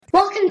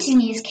to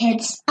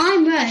NewzKidz.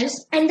 I'm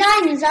Rose. And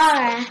I'm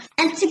Zara.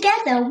 And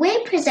together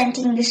we're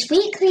presenting this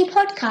weekly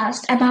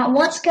podcast about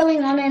what's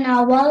going on in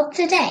our world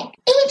today.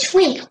 Each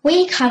week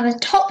we cover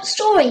top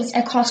stories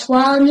across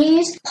world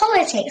news,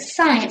 politics,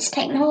 science,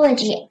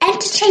 technology,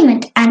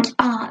 entertainment and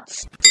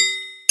arts.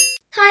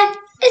 Hi,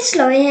 it's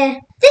Laurie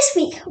here. This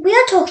week we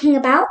are talking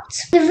about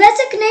the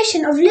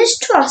resignation of Liz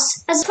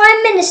Truss as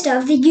Prime Minister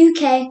of the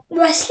UK,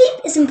 why sleep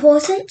is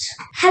important,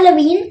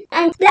 Halloween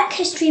and Black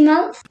History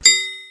Month.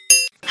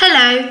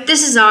 Hello,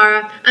 this is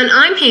Zara, and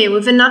I'm here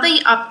with another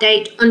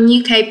update on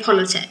UK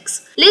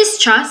politics. Liz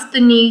Truss, the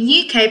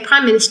new UK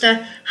Prime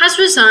Minister, has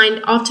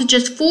resigned after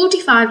just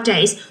 45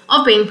 days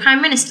of being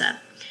Prime Minister,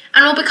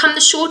 and will become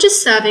the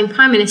shortest-serving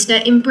Prime Minister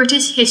in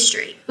British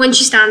history when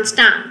she stands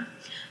down.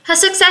 Her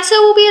successor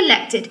will be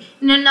elected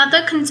in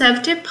another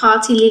Conservative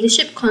Party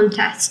leadership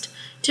contest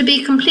to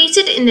be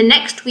completed in the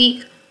next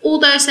week,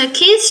 although Sir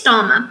Keir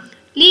Starmer,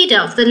 leader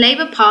of the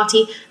Labour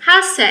Party,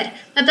 has said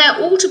that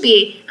there ought to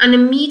be an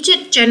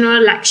immediate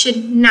general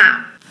election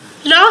now.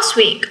 Last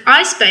week,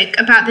 I spoke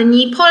about the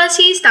new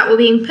policies that were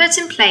being put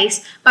in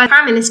place by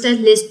Prime Minister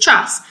Liz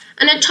Truss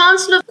and the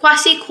Chancellor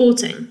Kwasi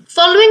Kwarteng.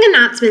 Following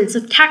announcements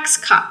of tax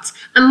cuts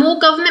and more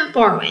government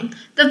borrowing,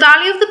 the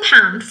value of the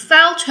pound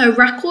fell to a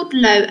record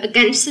low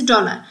against the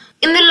dollar.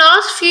 In the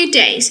last few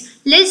days,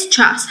 Liz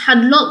Truss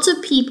had lots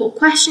of people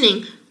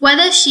questioning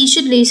whether she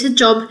should lose her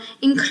job,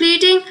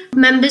 including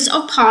members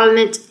of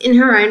Parliament in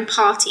her own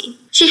party.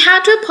 She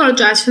had to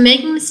apologise for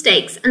making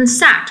mistakes and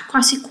sacked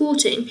Kwasi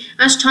Kwarteng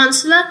as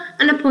Chancellor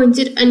and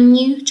appointed a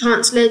new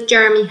Chancellor,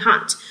 Jeremy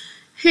Hunt,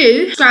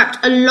 who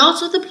scrapped a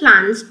lot of the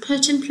plans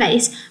put in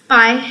place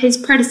by his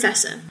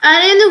predecessor.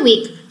 Earlier in the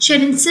week, she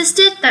had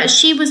insisted that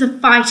she was a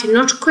fighter,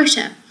 not a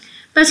quitter.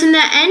 But in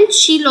the end,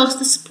 she lost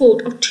the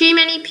support of too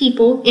many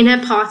people in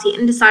her party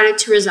and decided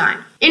to resign.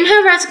 In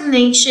her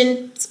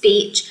resignation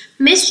speech,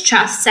 Ms.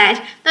 Truss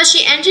said that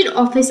she entered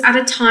office at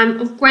a time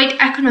of great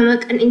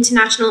economic and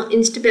international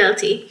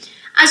instability,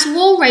 as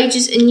war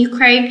rages in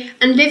Ukraine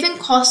and living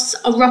costs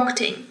are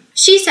rocketing.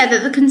 She said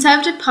that the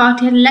Conservative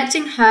Party had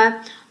elected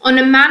her on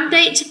a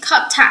mandate to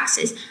cut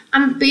taxes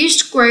and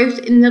boost growth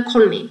in the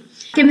economy.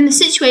 Given the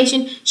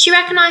situation, she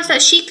recognised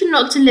that she could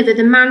not deliver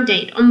the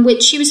mandate on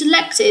which she was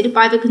elected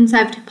by the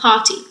Conservative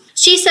Party.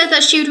 She said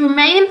that she would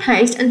remain in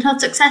post until her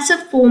successor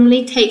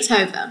formally takes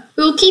over.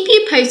 We will keep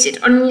you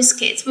posted on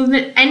NewzKidz with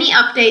any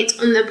updates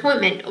on the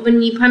appointment of a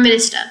new Prime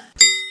Minister.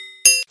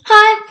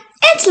 Hi,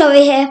 it's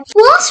Laurie here.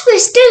 Whilst we're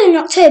still in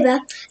October,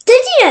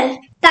 did you know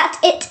that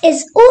it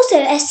is also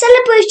a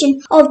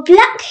celebration of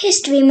Black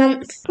History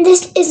Month?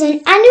 This is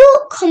an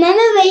annual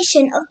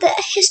commemoration of the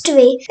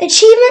history,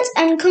 achievements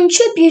and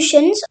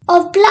contributions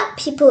of Black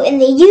people in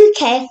the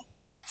UK.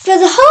 For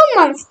the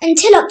whole month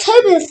until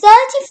October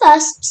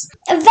 31st,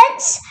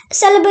 events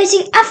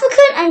celebrating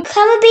African and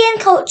Caribbean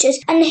cultures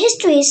and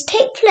histories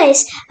take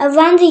place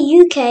around the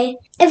UK.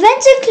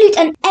 Events include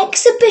an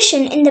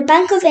exhibition in the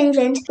Bank of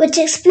England which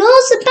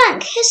explores the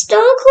bank's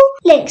historical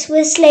links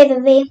with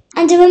slavery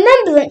and a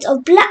remembrance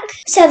of Black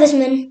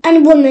servicemen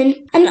and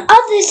women, and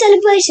other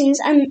celebrations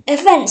and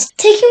events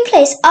taking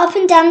place up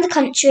and down the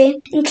country,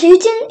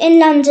 including in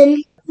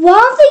London. While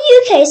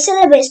the UK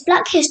celebrates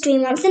Black History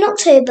Month in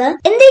October,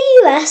 in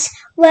the US,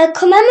 where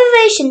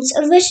commemorations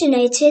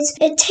originated,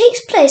 it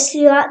takes place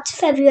throughout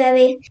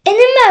February.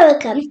 In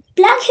America,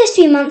 Black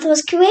History Month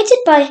was created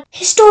by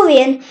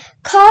historian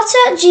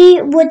Carter G.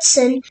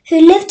 Woodson,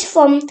 who lived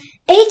from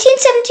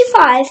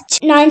 1875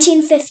 to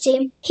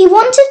 1950. He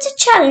wanted to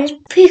challenge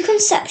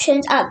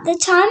preconceptions at the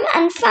time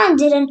and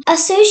founded an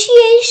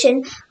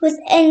association with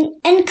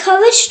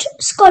encouraged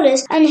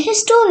scholars and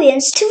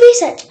historians to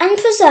research and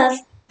preserve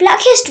Black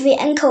history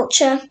and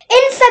culture.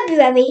 In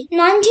February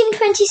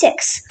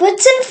 1926,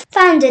 Woodson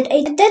founded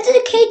a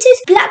dedicated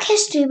Black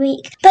History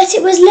Week, but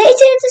it was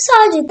later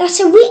decided that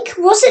a week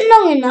wasn't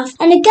long enough,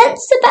 and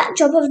against the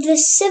backdrop of the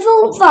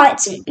civil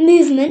rights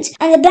movement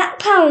and the Black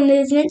Power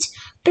movement,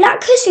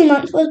 Black History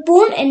Month was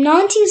born in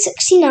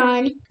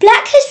 1969.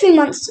 Black History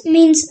Month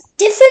means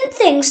different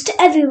things to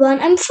everyone,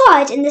 and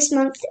pride in this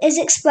month is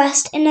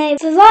expressed in a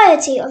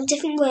variety of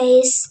different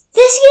ways.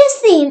 This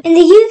year's theme in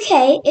the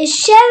UK is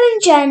Sharing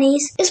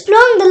Journeys,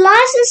 exploring the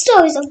lives and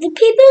stories of the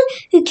people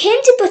who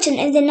came to Britain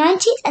in the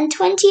 19th and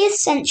 20th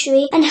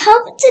century and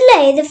helped to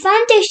lay the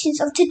foundations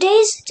of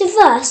today's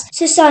diverse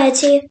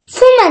society.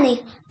 For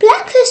many,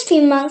 Black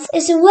History Month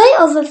is a way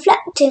of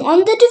reflecting on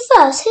the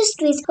diverse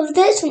histories of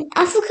those from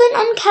African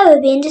and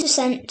Caribbean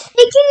descent,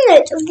 taking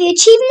note of the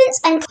achievements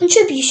and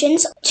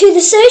contributions to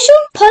the social,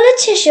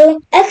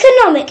 political,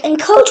 economic and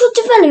cultural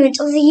development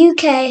of the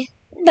UK.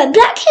 But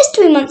Black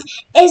History Month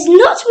is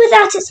not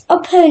without its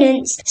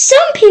opponents. Some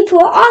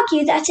people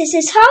argue that it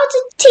is hard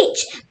to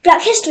teach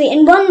Black history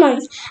in 1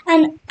 month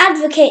and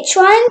advocate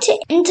trying to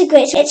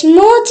integrate it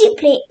more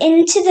deeply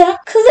into the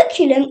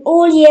curriculum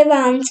all year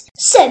round.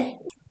 So,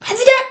 have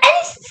you done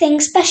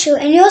anything special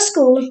in your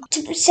school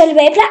to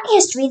celebrate Black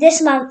history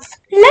this month?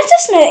 Let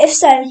us know if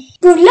so.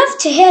 We'd love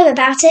to hear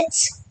about it.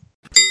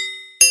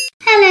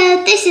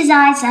 Hello, this is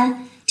Isa.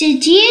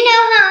 Did you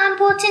know how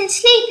important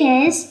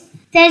sleep is?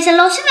 There's a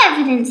lot of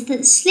evidence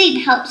that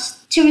sleep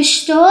helps to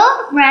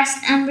restore, rest,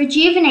 and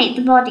rejuvenate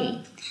the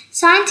body.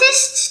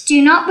 Scientists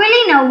do not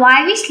really know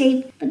why we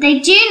sleep, but they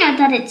do know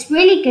that it's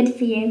really good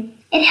for you.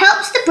 It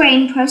helps the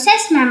brain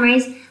process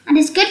memories and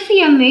is good for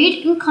your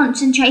mood and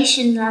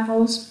concentration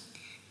levels.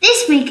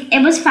 This week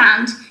it was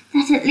found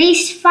that at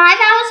least 5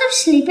 hours of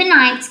sleep a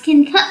night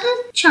can cut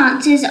the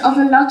chances of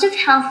a lot of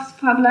health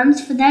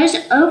problems for those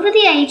over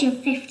the age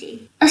of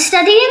 50. A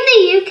study in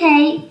the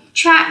UK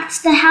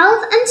tracked the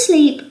health and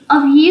sleep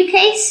of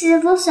UK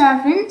civil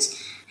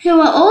servants who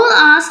were all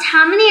asked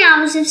how many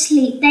hours of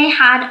sleep they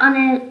had on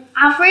an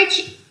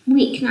average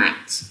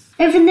weeknight.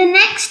 Over the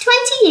next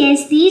 20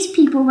 years, these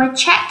people were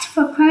checked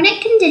for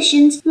chronic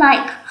conditions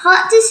like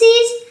heart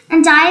disease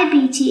and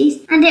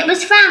diabetes, and it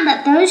was found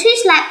that those who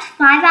slept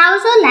 5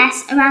 hours or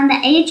less around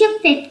the age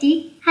of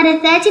 50 had a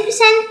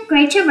 30%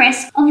 greater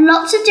risk of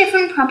lots of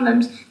different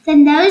problems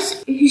than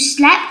those who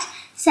slept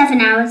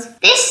 7 hours.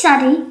 This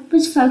study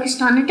was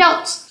focused on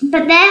adults,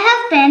 but there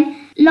have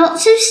been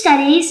lots of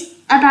studies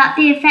about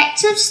the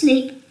effects of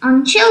sleep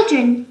on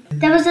children.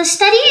 There was a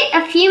study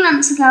a few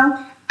months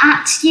ago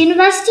at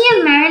University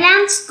of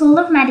Maryland School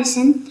of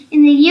Medicine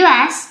in the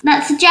US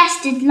that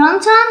suggested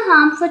long-term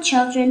harm for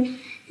children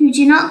who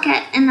do not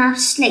get enough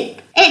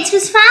sleep. It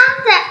was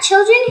found that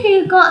children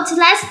who got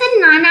less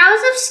than 9 hours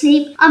of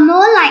sleep are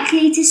more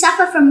likely to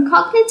suffer from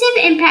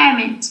cognitive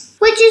impairment,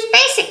 which is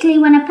basically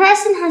when a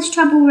person has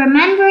trouble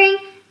remembering,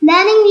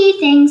 learning new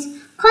things,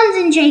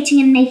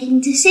 concentrating and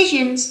making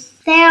decisions.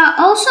 They are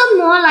also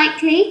more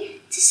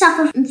likely to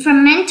suffer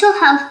from mental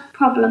health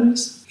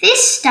problems.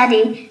 This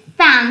study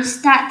found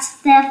that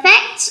the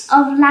effects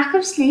of lack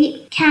of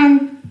sleep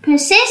can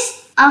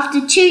persist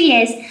after 2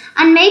 years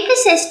and may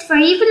persist for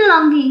even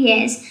longer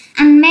years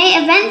and may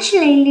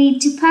eventually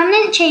lead to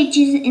permanent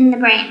changes in the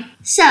brain.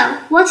 So,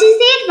 what is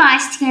the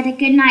advice to get a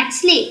good night's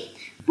sleep?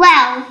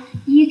 Well,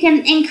 you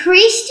can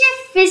increase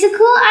your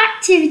physical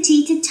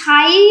activity to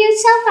tire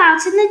yourself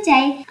out in the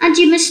day, and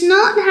you must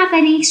not have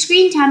any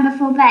screen time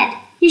before bed.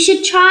 You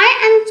should try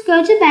and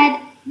go to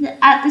bed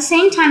at the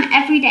same time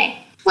every day.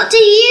 What do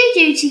you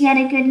do to get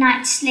a good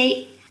night's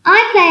sleep?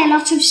 I play a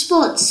lot of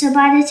sports, so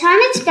by the time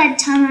it's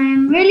bedtime, I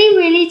am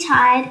really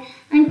tired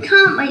and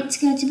can't wait to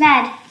go to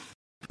bed.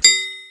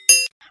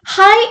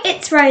 Hi,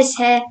 it's Rose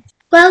here.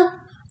 Well,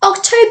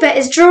 October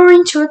is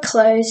drawing to a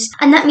close,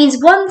 and that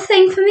means one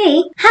thing for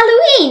me: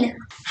 Halloween!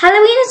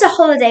 Halloween is a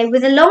holiday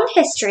with a long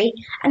history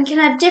and can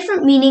have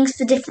different meanings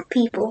for different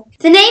people.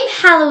 The name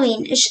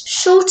Halloween is a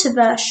shorter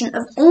version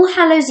of All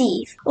Hallows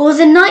Eve, or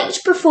the night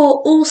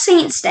before All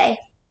Saints' Day.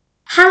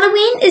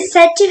 Halloween is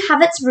said to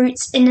have its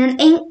roots in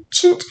an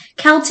ancient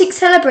Celtic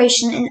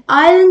celebration in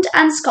Ireland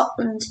and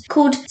Scotland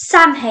called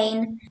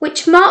Samhain,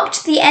 which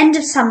marked the end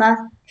of summer.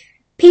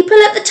 People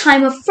at the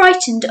time were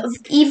frightened of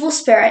evil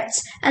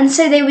spirits, and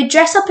so they would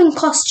dress up in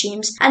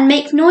costumes and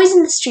make noise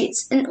in the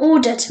streets in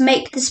order to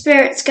make the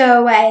spirits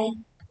go away.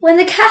 When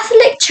the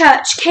Catholic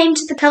Church came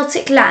to the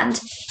Celtic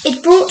land,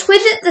 it brought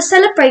with it the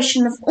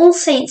celebration of All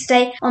Saints'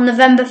 Day on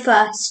November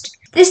 1st.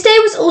 This day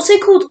was also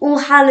called All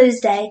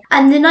Hallows' Day,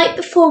 and the night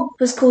before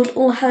was called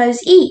All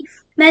Hallows' Eve.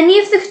 Many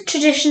of the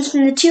traditions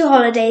from the two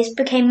holidays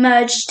became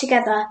merged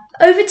together.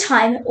 Over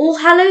time, All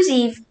Hallows'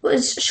 Eve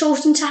was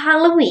shortened to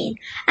Halloween,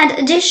 and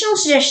additional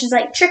traditions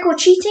like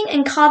trick-or-treating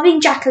and carving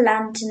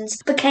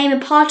jack-o'-lanterns became a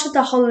part of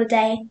the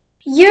holiday.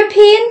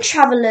 European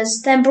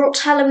travellers then brought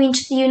Halloween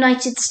to the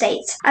United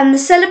States, and the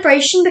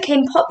celebration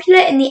became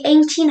popular in the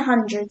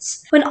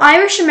 1800s, when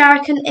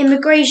Irish-American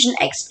immigration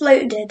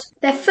exploded.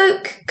 Their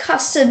folk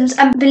customs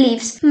and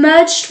beliefs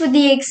merged with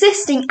the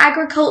existing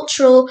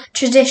agricultural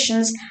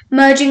traditions,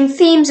 merging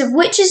themes of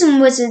witches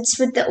and wizards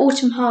with the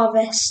autumn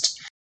harvest.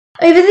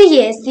 Over the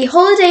years, the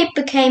holiday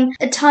became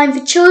a time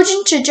for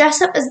children to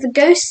dress up as the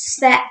ghosts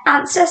their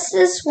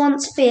ancestors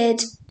once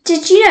feared.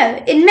 Did you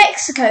know, in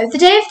Mexico, the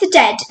Day of the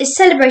Dead is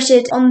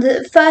celebrated on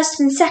the 1st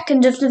and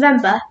 2nd of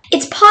November.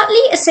 It's partly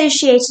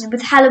associated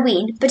with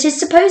Halloween, but is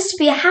supposed to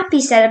be a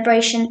happy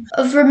celebration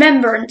of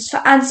remembrance for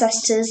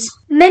ancestors.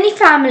 Many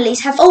families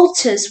have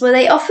altars where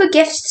they offer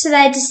gifts to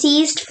their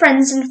deceased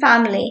friends and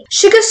family.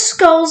 Sugar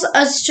skulls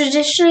are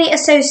traditionally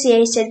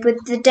associated with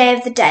the Day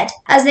of the Dead,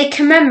 as they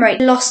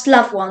commemorate lost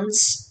loved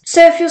ones.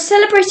 So if you're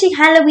celebrating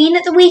Halloween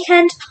at the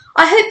weekend,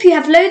 I hope you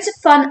have loads of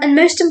fun and,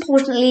 most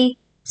importantly,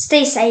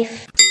 stay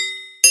safe.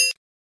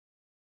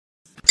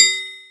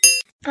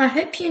 I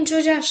hope you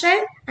enjoyed our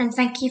show, and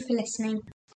thank you for listening.